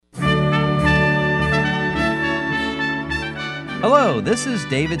Hello, this is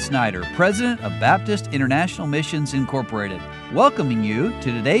David Snyder, President of Baptist International Missions Incorporated, welcoming you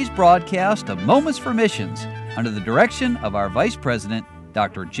to today's broadcast of Moments for Missions under the direction of our Vice President,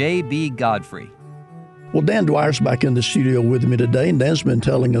 Dr. J.B. Godfrey. Well, Dan Dwire's back in the studio with me today, and Dan's been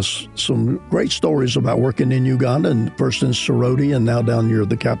telling us some great stories about working in Uganda, and first in Soroti and now down near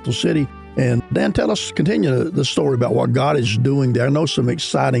the capital city. And Dan, continue the story about what God is doing there. I know some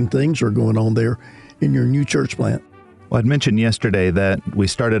exciting things are going on there in your new church plant. Well, I'd mentioned yesterday that we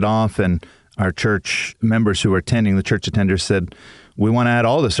started off and our church members who were attending, the church attenders said, we want to add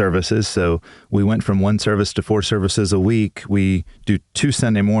all the services. So we went from one service to 4 services a week. We do 2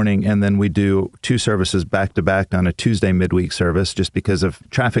 Sunday morning, and then we do 2 services back to back on a Tuesday midweek service just because of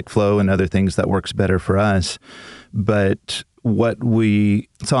traffic flow and other things that works better for us. But what we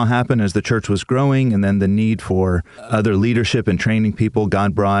saw happen as the church was growing and then the need for other leadership and training people,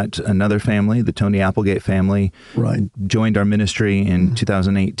 God brought another family, the Tony Applegate family, joined our ministry in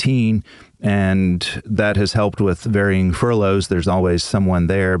 2018, and that has helped with varying furloughs. There's always someone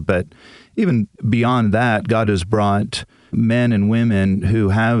there. But even beyond that, God has brought men and women who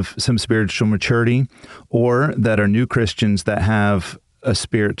have some spiritual maturity or that are new Christians that have a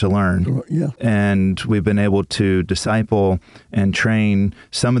spirit to learn. Yeah. And we've been able to disciple and train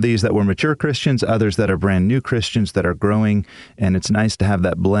some of these that were mature Christians, others that are brand new Christians that are growing. And it's nice to have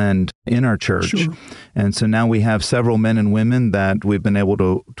that blend in our church. Sure. And so now we have several men and women that we've been able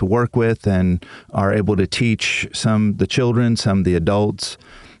to work with and are able to teach some the children, some the adults.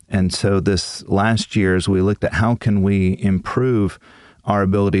 And so this last year, as we looked at how can we improve our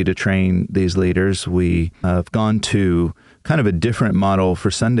ability to train these leaders, we have gone to kind of a different model for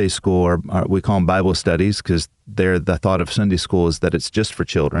Sunday school, or we call them Bible studies, because the thought of Sunday school is that it's just for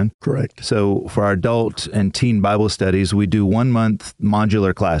children. Correct. So for our adult and teen Bible studies, we do 1-month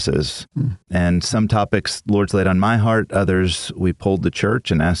modular classes. And some topics Lord's laid on my heart, others we pulled the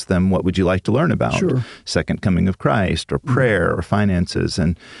church and asked them, what would you like to learn about? Sure. Second coming of Christ, or prayer, or finances.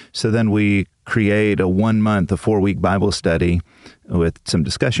 And so then we create a 1-month, a 4-week Bible study with some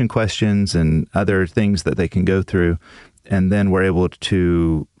discussion questions and other things that they can go through. And then we're able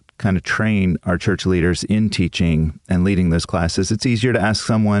to kind of train our church leaders in teaching and leading those classes. It's easier to ask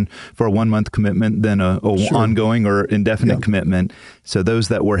someone for a 1-month commitment than a Sure. ongoing or indefinite commitment. So those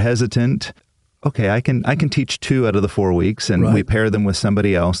that were hesitant, okay, I can teach 2 out of the 4 weeks, and we pair them with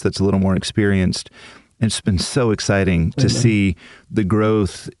somebody else that's a little more experienced. It's been so exciting to see the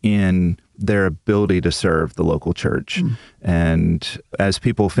growth in their ability to serve the local church. And as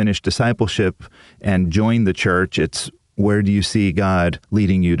people finish discipleship and join the church, it's where do you see God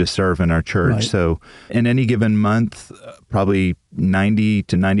leading you to serve in our church? So in any given month, probably 90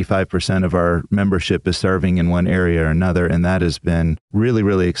 to 95% of our membership is serving in one area or another. And that has been really,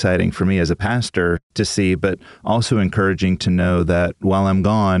 really exciting for me as a pastor to see, but also encouraging to know that while I'm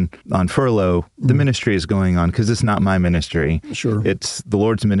gone on furlough, the ministry is going on, because it's not my ministry. Sure. It's the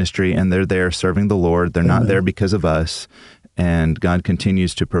Lord's ministry, and they're there serving the Lord. They're not there because of us. And God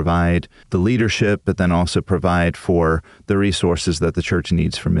continues to provide the leadership, but then also provide for the resources that the church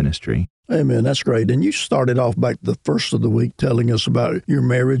needs for ministry. Amen. That's great. And you started off back the first of the week telling us about your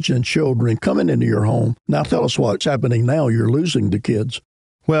marriage and children coming into your home. Now tell us what's happening now. You're losing the kids.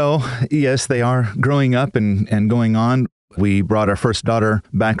 Well, yes, they are growing up and going on. We brought our first daughter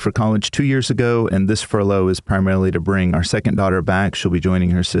back for college 2 years ago, and this furlough is primarily to bring our second daughter back. She'll be joining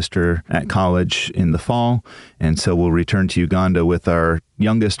her sister at college in the fall, and so we'll return to Uganda with our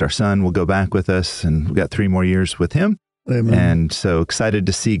youngest. Our son will go back with us, and we've got 3 more years with him. Amen. And so excited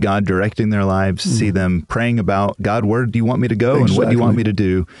to see God directing their lives, see them praying about, God, where do you want me to go, and what do you want me to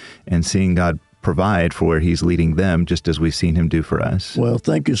do, and seeing God provide for where He's leading them, just as we've seen Him do for us. Well,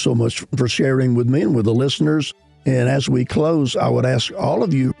 thank you so much for sharing with me and with the listeners. And as we close, I would ask all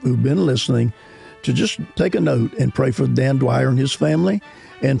of you who've been listening to just take a note and pray for Dan Dwire and his family,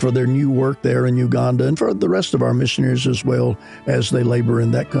 and for their new work there in Uganda, and for the rest of our missionaries as well as they labor in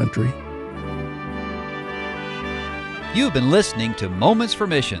that country. You've been listening to Moments for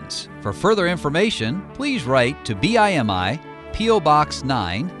Missions. For further information, please write to BIMI, P.O. Box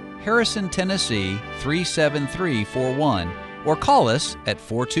 9, Harrison, Tennessee 37341, or call us at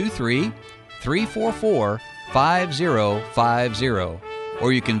 423-344-5050,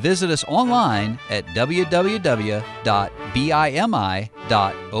 or you can visit us online at www.bimi.org.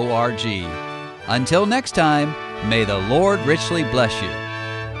 Until next time, may the Lord richly bless you.